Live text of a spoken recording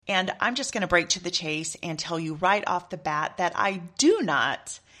And I'm just going to break to the chase and tell you right off the bat that I do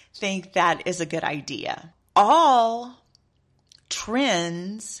not think that is a good idea. All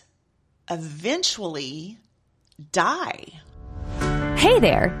trends eventually die. Hey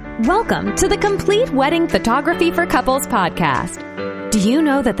there! Welcome to the Complete Wedding Photography for Couples podcast. Do you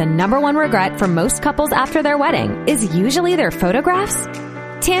know that the number one regret for most couples after their wedding is usually their photographs?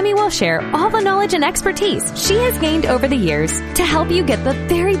 Tammy will share all the knowledge and expertise she has gained over the years to help you get the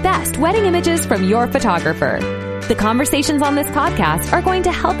very best wedding images from your photographer. The conversations on this podcast are going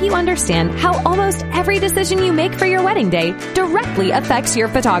to help you understand how almost every decision you make for your wedding day directly affects your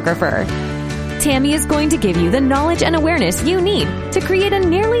photographer. Tammy is going to give you the knowledge and awareness you need to create a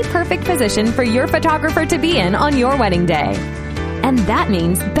nearly perfect position for your photographer to be in on your wedding day. And that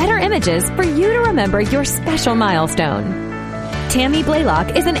means better images for you to remember your special milestone. Tammy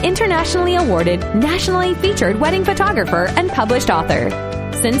Blaylock is an internationally awarded, nationally featured wedding photographer and published author.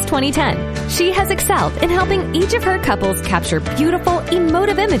 Since 2010, she has excelled in helping each of her couples capture beautiful,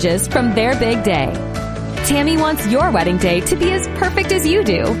 emotive images from their big day. Tammy wants your wedding day to be as perfect as you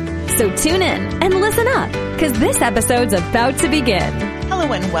do. So tune in and listen up, because this episode's about to begin.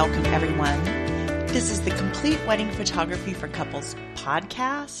 Hello and welcome, everyone. This is the Complete Wedding Photography for Couples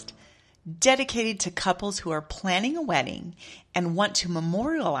podcast, dedicated to couples who are planning a wedding and want to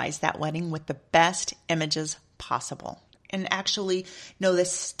memorialize that wedding with the best images possible, and actually know the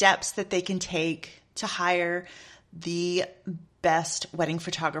steps that they can take to hire the best wedding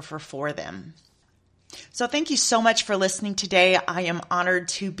photographer for them. So thank you so much for listening today. I am honored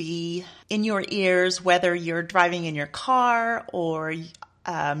to be in your ears, whether you're driving in your car or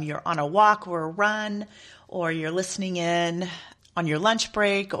you're on a walk or a run, or you're listening in on your lunch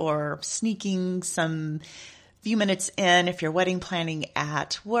break or sneaking some few minutes in if you're wedding planning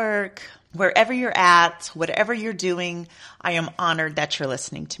at work. Wherever you're at, whatever you're doing, I am honored that you're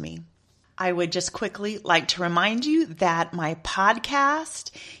listening to me. I would just quickly like to remind you that my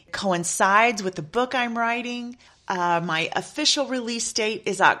podcast coincides with the book I'm writing. My official release date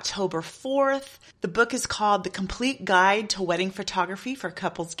is October 4th. The book is called The Complete Guide to Wedding Photography for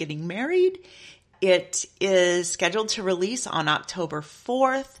Couples Getting Married. It is scheduled to release on October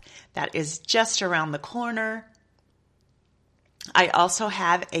 4th. That is just around the corner. I also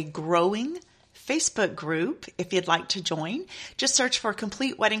have a growing Facebook group if you'd like to join. Just search for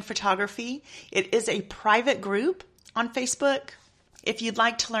Complete Wedding Photography. It is a private group on Facebook. If you'd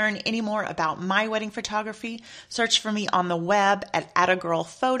like to learn any more about my wedding photography, search for me on the web at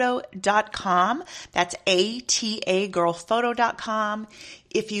attagirlphoto.com. That's atagirlphoto.com.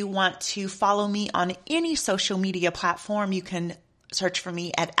 If you want to follow me on any social media platform, you can search for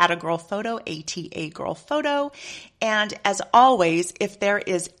me at attagirlphoto, atagirlphoto. And as always, if there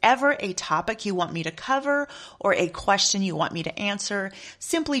is ever a topic you want me to cover or a question you want me to answer,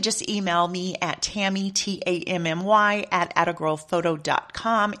 simply just email me at Tammy, Tammy, at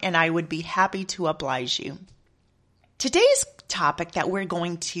attagirlphoto.com, and I would be happy to oblige you. Today's topic that we're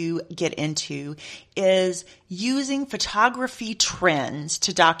going to get into is using photography trends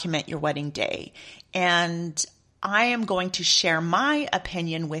to document your wedding day. And I am going to share my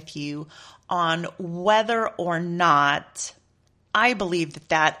opinion with you on whether or not I believe that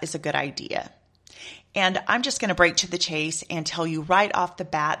that is a good idea. And I'm just going to break to the chase and tell you right off the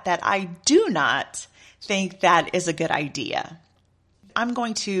bat that I do not think that is a good idea. I'm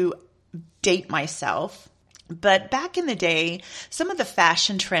going to date myself, but back in the day, some of the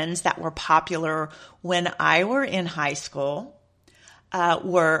fashion trends that were popular when I were in high school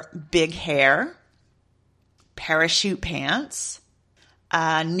were big hair, parachute pants,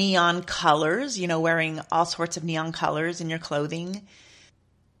 neon colors, wearing all sorts of neon colors in your clothing.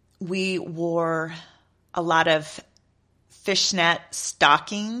 We wore a lot of fishnet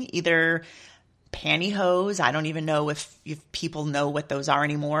stocking, either pantyhose. I don't even know if people know what those are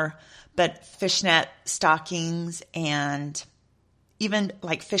anymore, but fishnet stockings and even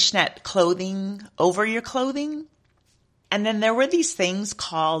like fishnet clothing over your clothing. And then there were these things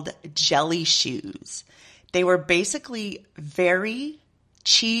called jelly shoes. They were basically very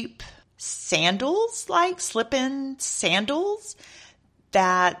cheap sandals, like slip-in sandals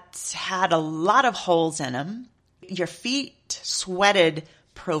that had a lot of holes in them. Your feet sweated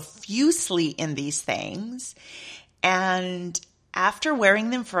profusely in these things. And after wearing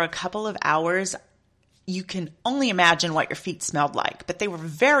them for a couple of hours, you can only imagine what your feet smelled like. But they were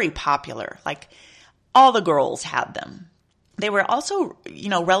very popular. Like all the girls had them. They were also,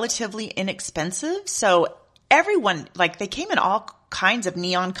 relatively inexpensive. So everyone, they came in all kinds of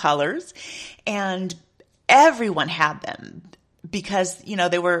neon colors, and everyone had them because,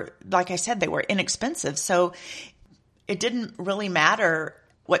 they were, like I said, they were inexpensive. So it didn't really matter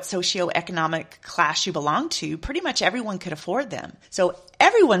what socioeconomic class you belong to, pretty much everyone could afford them. So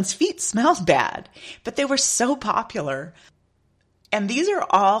everyone's feet smelled bad, but they were so popular. And these are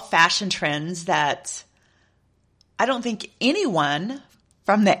all fashion trends that I don't think anyone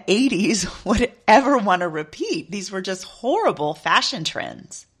from the 80s would ever want to repeat. These were just horrible fashion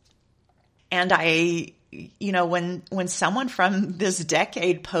trends. And when someone from this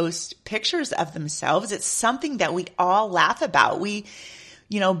decade posts pictures of themselves, it's something that we all laugh about.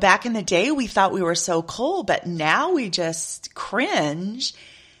 Back in the day, we thought we were so cool, but now we just cringe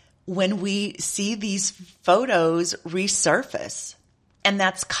when we see these photos resurface. And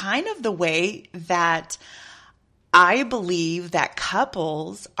that's kind of the way that I believe that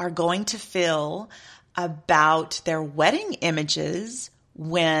couples are going to feel about their wedding images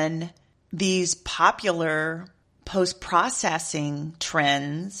when these popular post-processing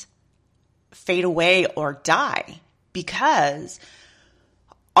trends fade away or die, because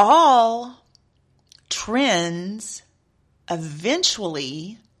all trends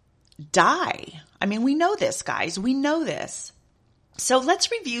eventually die. I mean, we know this, guys. We know this. So let's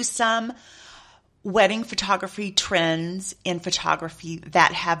review some wedding photography trends in photography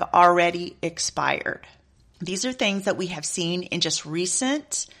that have already expired. These are things that we have seen in just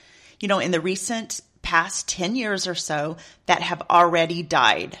in the recent past 10 years or so that have already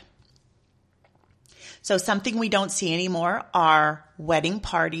died. So something we don't see anymore are wedding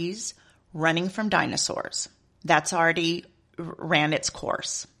parties running from dinosaurs. That's already ran its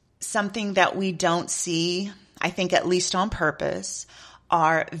course. Something that we don't see, I think at least on purpose,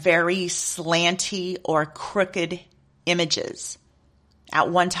 are very slanty or crooked images.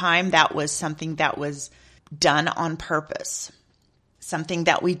 At one time, that was something that was done on purpose. Something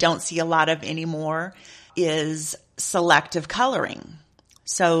that we don't see a lot of anymore is selective coloring.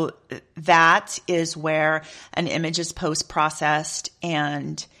 So that is where an image is post-processed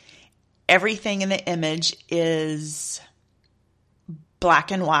and everything in the image is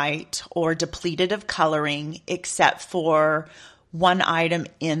black and white or depleted of coloring except for one item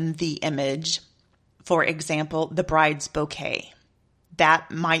in the image. For example, the bride's bouquet.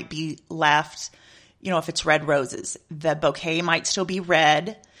 That might be left, if it's red roses. The bouquet might still be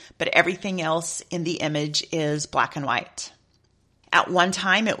red, but everything else in the image is black and white. At one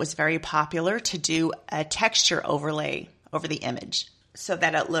time, it was very popular to do a texture overlay over the image so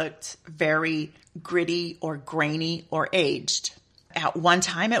that it looked very gritty or grainy or aged. At one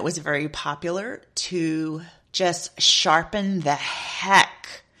time, it was very popular to just sharpen the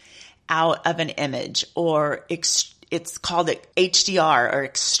heck out of an image, or it's called HDR or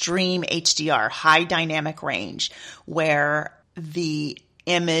extreme HDR, high dynamic range, where the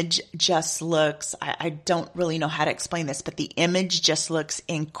image just looks, I don't really know how to explain this, but the image just looks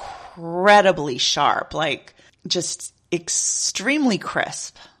incredibly sharp, like just extremely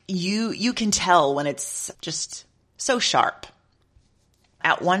crisp. You can tell when it's just so sharp.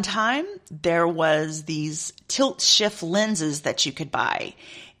 At one time, there was these tilt shift lenses that you could buy.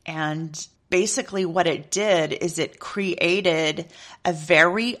 And basically what it did is it created a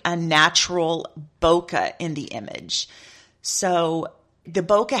very unnatural bokeh in the image. So the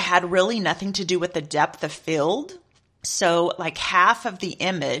bokeh had really nothing to do with the depth of field. So like half of the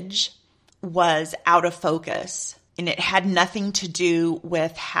image was out of focus. And it had nothing to do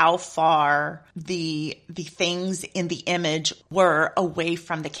with how far the things in the image were away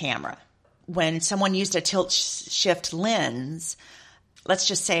from the camera. When someone used a tilt shift lens, let's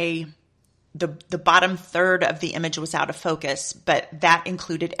just say the bottom third of the image was out of focus, but that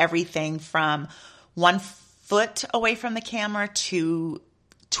included everything from 1 foot away from the camera to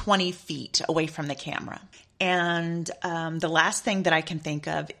 20 feet away from the camera. And the last thing that I can think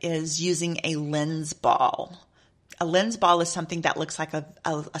of is using a lens ball. A lens ball is something that looks like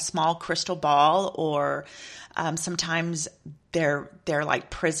a small crystal ball, or sometimes they're like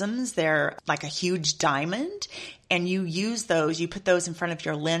prisms. They're like a huge diamond, and you put those in front of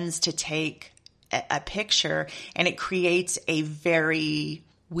your lens to take a picture, and it creates a very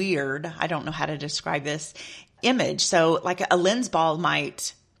weird, I don't know how to describe this, image. So like a lens ball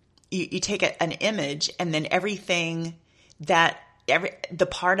you take an image, and then everything the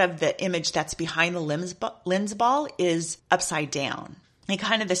part of the image that's behind the lens ball is upside down. And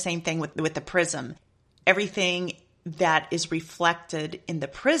kind of the same thing with the prism. Everything that is reflected in the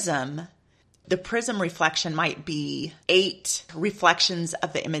prism reflection might be 8 reflections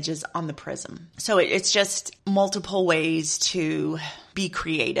of the images on the prism. So it's just multiple ways to be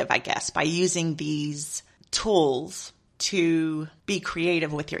creative, I guess, by using these tools to be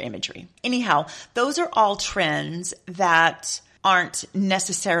creative with your imagery. Anyhow, those are all trends that aren't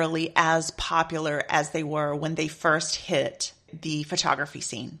necessarily as popular as they were when they first hit the photography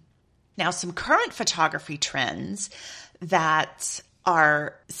scene. Now, some current photography trends that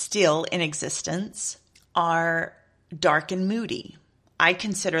are still in existence are dark and moody. I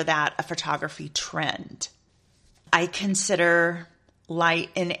consider that a photography trend. I consider light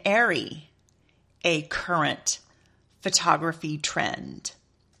and airy a current photography trend.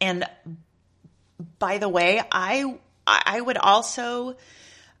 And by the way, I would also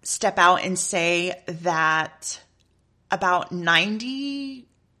step out and say that about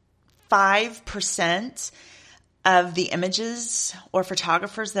 95% of the images or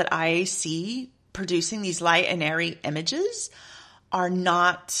photographers that I see producing these light and airy images are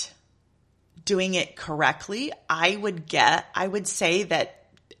not doing it correctly. I would say that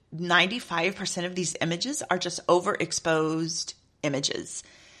 95% of these images are just overexposed images.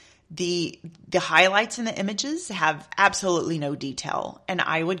 The highlights in the images have absolutely no detail, and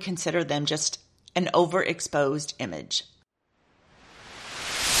I would consider them just an overexposed image.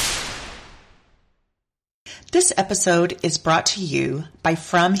 This episode is brought to you by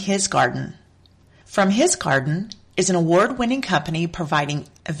From His Garden. From His Garden is an award-winning company providing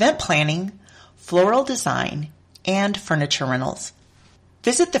event planning, floral design, and furniture rentals.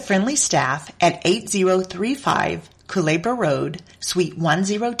 Visit the friendly staff at 8035 Culebra Road, Suite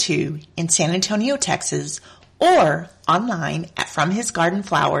 102 in San Antonio, Texas, or online at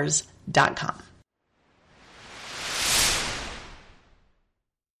FromHisGardenFlowers.com.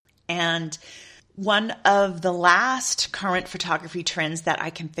 And one of the last current photography trends that I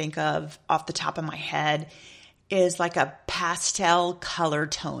can think of off the top of my head is like a pastel color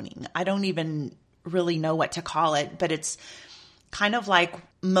toning. I don't even really know what to call it, but it's kind of like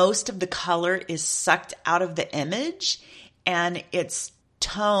most of the color is sucked out of the image and it's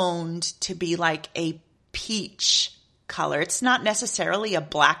toned to be like a peach color. It's not necessarily a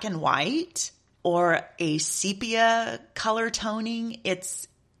black and white or a sepia color toning. It's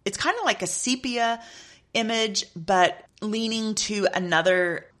kind of like a sepia image, but leaning to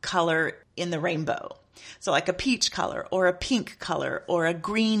another color in the rainbow. So like a peach color or a pink color or a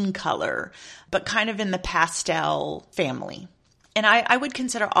green color, but kind of in the pastel family. And I would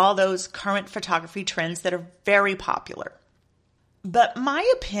consider all those current photography trends that are very popular. But my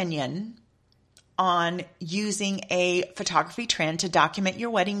opinion on using a photography trend to document your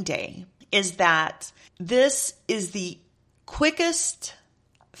wedding day is that this is the quickest,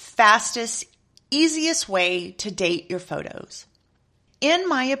 fastest, easiest way to date your photos. In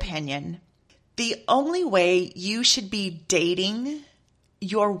my opinion, the only way you should be dating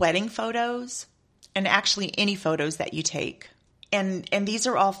your wedding photos, and actually any photos that you take, and these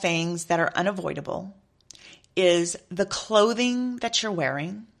are all things that are unavoidable, is the clothing that you're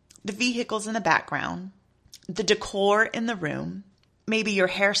wearing, the vehicles in the background, the decor in the room, maybe your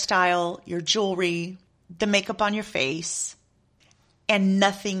hairstyle, your jewelry, the makeup on your face, and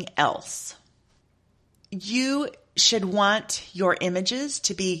nothing else. You should want your images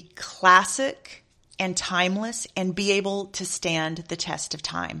to be classic and timeless and be able to stand the test of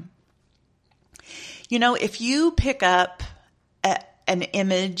time. You know, if you pick up an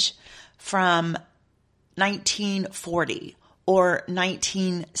image from 1940 or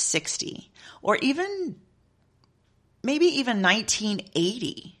 1960 or maybe even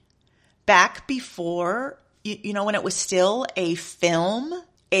 1980, back before, you know, when it was still a film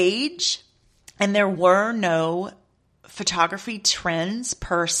age and there were no photography trends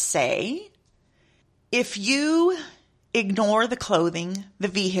per se, if you ignore the clothing, the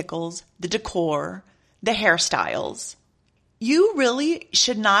vehicles, the decor, the hairstyles, you really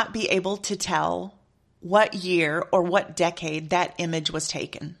should not be able to tell what year or what decade that image was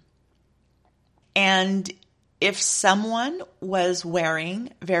taken. And if someone was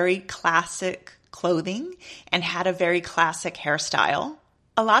wearing very classic clothing and had a very classic hairstyle,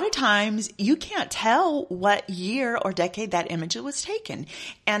 a lot of times you can't tell what year or decade that image was taken.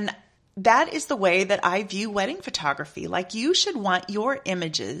 And that is the way that I view wedding photography. Like, you should want your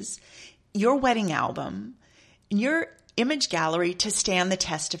images, your wedding album, your image gallery to stand the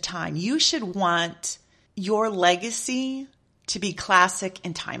test of time. You should want your legacy to be classic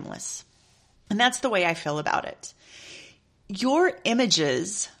and timeless. And that's the way I feel about it. Your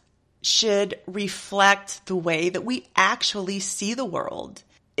images should reflect the way that we actually see the world.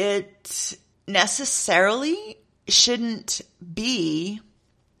 It necessarily shouldn't be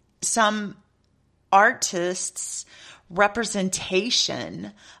some artist's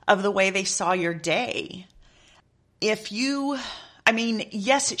representation of the way they saw your day. Yes,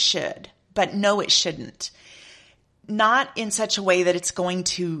 it should, but no, it shouldn't. Not in such a way that it's going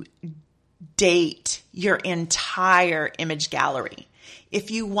to date your entire image gallery.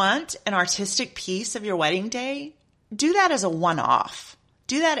 If you want an artistic piece of your wedding day, do that as a one-off.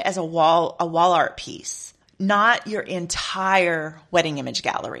 Do that as a wall art piece, not your entire wedding image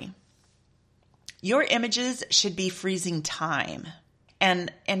gallery. Your images should be freezing time.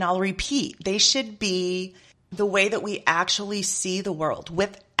 And I'll repeat, they should be the way that we actually see the world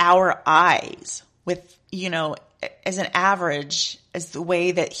with our eyes, with, as an average, as the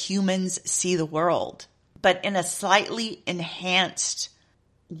way that humans see the world, but in a slightly enhanced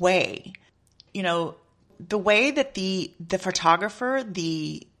way. The way that the photographer,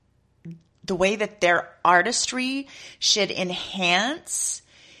 the way that their artistry should enhance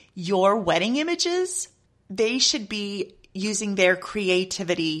your wedding images, they should be using their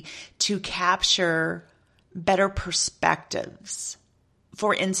creativity to capture better perspectives.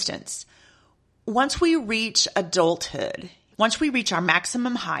 For instance, once we reach adulthood, once we reach our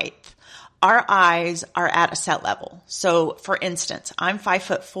maximum height, our eyes are at a set level. So for instance, I'm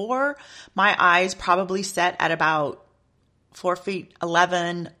 5'4". My eyes probably set at about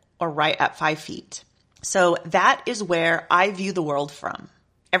 4'11" or right at 5 feet. So that is where I view the world from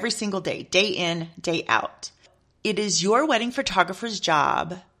every single day, day in, day out. It is your wedding photographer's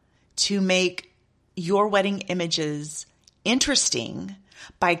job to make your wedding images interesting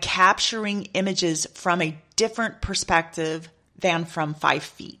by capturing images from a different perspective than from 5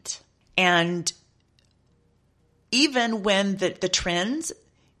 feet. And even when the trends,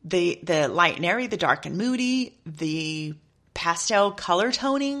 the light and airy, the dark and moody, the pastel color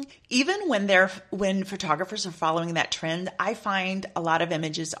toning, even when photographers are following that trend, I find a lot of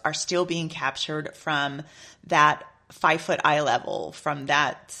images are still being captured from that 5-foot eye level, from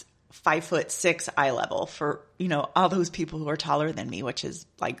that 5'6" eye level for, all those people who are taller than me, which is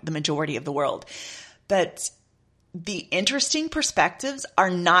like the majority of the world. But the interesting perspectives are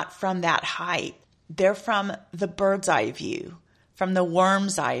not from that height. They're from the bird's eye view, from the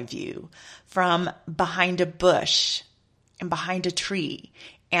worm's eye view, from behind a bush and behind a tree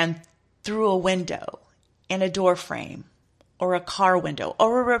and through a window and a door frame or a car window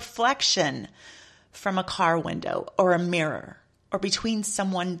or a reflection from a car window or a mirror or between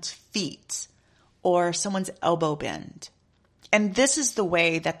someone's feet or someone's elbow bend. And this is the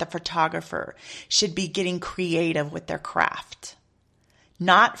way that the photographer should be getting creative with their craft,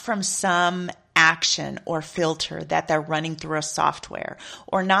 not from some action or filter that they're running through a software,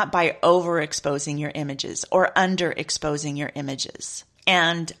 or not by overexposing your images or underexposing your images.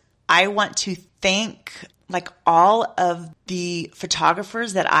 And I want to thank all of the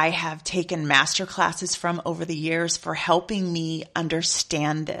photographers that I have taken master classes from over the years for helping me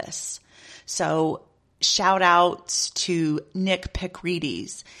understand this. So shout outs to Nick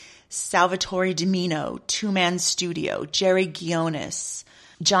Picrides, Salvatore Dimino, Two Man Studio, Jerry Gionis,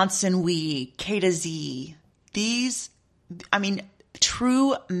 Johnson Wee, K to Z. These,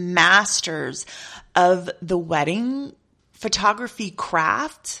 true masters of the wedding photography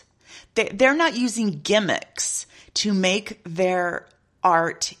craft. They're not using gimmicks to make their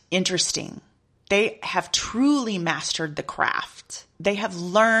art interesting. They have truly mastered the craft. They have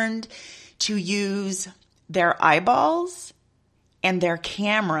learned to use their eyeballs and their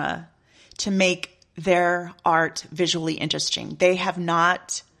camera to make their art visually interesting. They have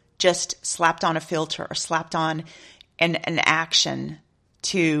not just slapped on a filter or slapped on an action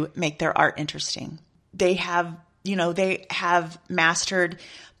to make their art interesting. They have mastered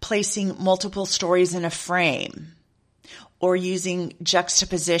placing multiple stories in a frame or using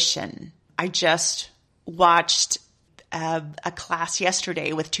juxtaposition. I just watched a class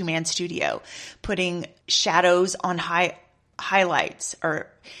yesterday with Two Man Studio, putting shadows on highlights,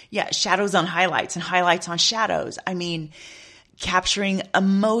 shadows on highlights and highlights on shadows. Capturing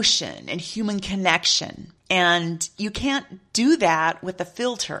emotion and human connection. And you can't do that with a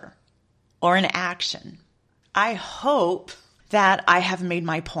filter or an action. I hope that I have made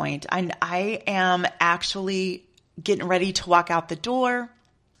my point. I am actually getting ready to walk out the door.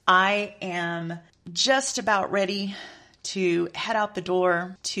 I am just about ready to head out the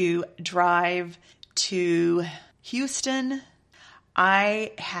door to drive to Houston.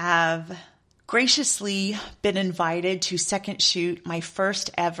 I have graciously been invited to second shoot my first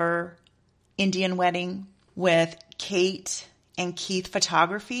ever Indian wedding with Kate and Keith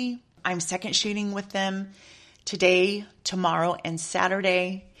Photography. I'm second shooting with them today, tomorrow, and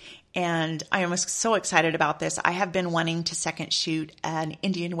Saturday. And I am so excited about this. I have been wanting to second shoot an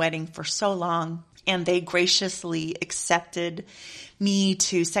Indian wedding for so long, and they graciously accepted me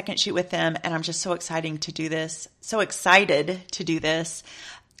to second shoot with them. And I'm just so excited to do this.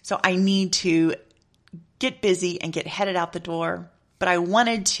 So I need to get busy and get headed out the door. But I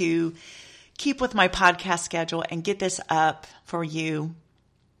wanted to keep with my podcast schedule and get this up for you.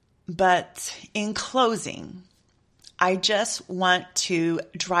 But in closing, I just want to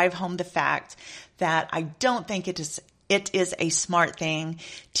drive home the fact that I don't think it is a smart thing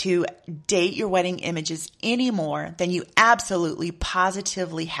to date your wedding images any more than you absolutely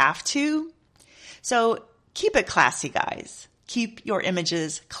positively have to. So keep it classy, guys. Keep your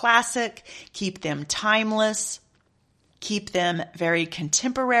images classic, keep them timeless, keep them very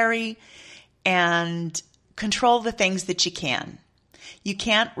contemporary, and control the things that you can. You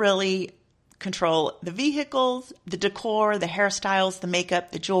can't really control the vehicles, the decor, the hairstyles, the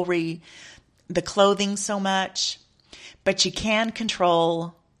makeup, the jewelry, the clothing so much, but you can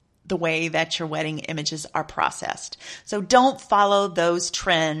control the way that your wedding images are processed. So don't follow those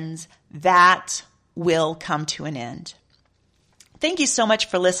trends. That will come to an end. Thank you so much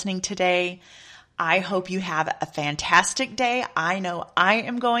for listening today. I hope you have a fantastic day. I know I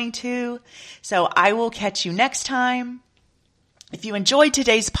am going to. So I will catch you next time. If you enjoyed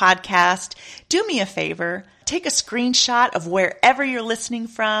today's podcast, do me a favor. Take a screenshot of wherever you're listening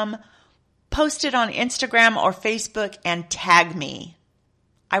from, post it on Instagram or Facebook, and tag me.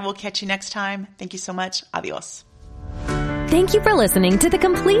 I will catch you next time. Thank you so much. Adios. Thank you for listening to the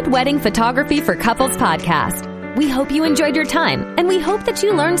Complete Wedding Photography for Couples podcast. We hope you enjoyed your time, and we hope that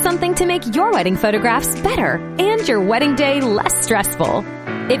you learned something to make your wedding photographs better and your wedding day less stressful.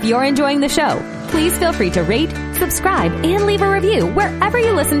 If you're enjoying the show, please feel free to rate, subscribe, and leave a review wherever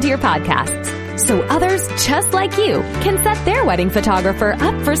you listen to your podcasts, so others just like you can set their wedding photographer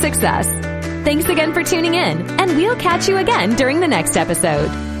up for success. Thanks again for tuning in, and we'll catch you again during the next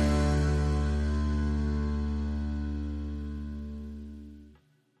episode.